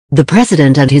The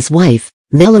president and his wife,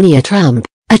 Melania Trump,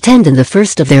 attended the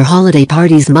first of their holiday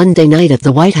parties Monday night at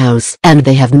the White House, and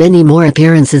they have many more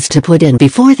appearances to put in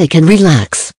before they can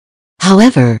relax.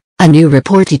 However, a new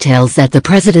report details that the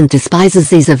president despises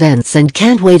these events and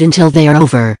can't wait until they are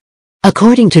over.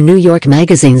 According to New York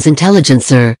Magazine's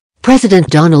Intelligencer, President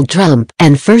Donald Trump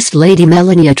and First Lady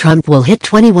Melania Trump will hit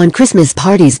 21 Christmas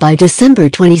parties by December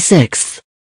 26.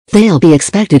 They'll be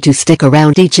expected to stick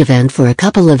around each event for a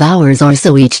couple of hours or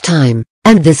so each time,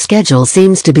 and this schedule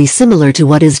seems to be similar to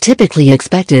what is typically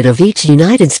expected of each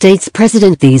United States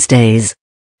president these days.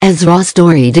 As Raw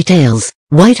Story details,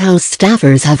 White House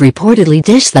staffers have reportedly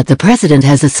dished that the president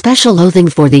has a special loathing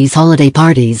for these holiday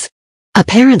parties.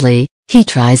 Apparently, he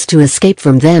tries to escape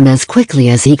from them as quickly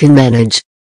as he can manage.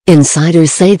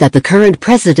 Insiders say that the current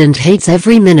president hates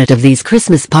every minute of these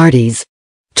Christmas parties.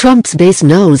 Trump's base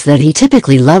knows that he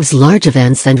typically loves large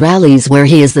events and rallies where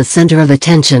he is the center of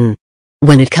attention.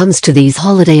 When it comes to these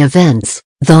holiday events,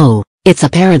 though, it's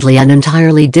apparently an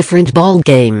entirely different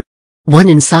ballgame. One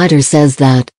insider says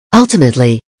that,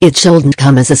 ultimately, it shouldn't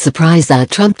come as a surprise that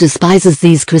Trump despises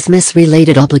these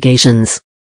Christmas-related obligations.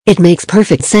 It makes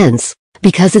perfect sense,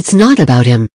 because it's not about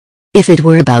him. If it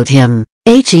were about him,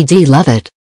 he'd love it.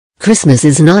 Christmas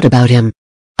is not about him.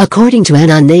 According to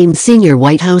an unnamed senior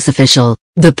White House official,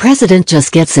 the president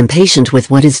just gets impatient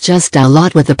with what is just a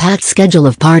lot with a packed schedule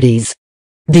of parties.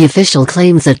 The official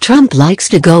claims that Trump likes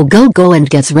to go and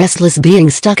gets restless being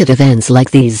stuck at events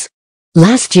like these.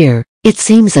 Last year, it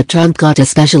seems that Trump got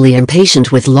especially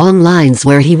impatient with long lines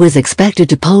where he was expected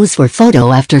to pose for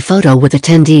photo after photo with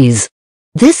attendees.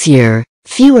 This year,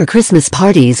 fewer Christmas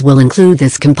parties will include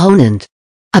this component.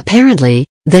 Apparently,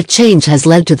 that change has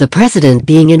led to the president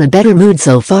being in a better mood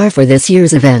so far for this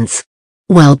year's events.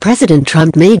 While President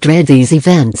Trump may dread these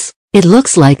events, it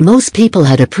looks like most people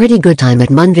had a pretty good time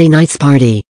at Monday night's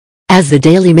party. As the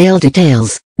Daily Mail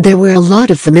details, there were a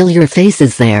lot of familiar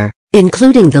faces there,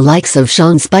 including the likes of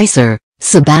Sean Spicer,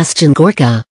 Sebastian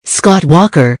Gorka, Scott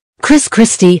Walker, Chris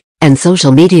Christie, and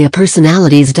social media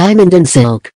personalities Diamond and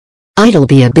Silk. It'll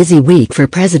be a busy week for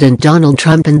President Donald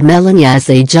Trump and Melania as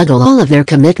they juggle all of their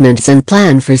commitments and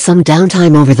plan for some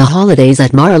downtime over the holidays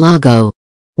at Mar-a-Lago.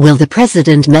 Will the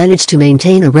president manage to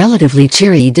maintain a relatively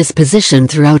cheery disposition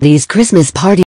throughout these Christmas parties?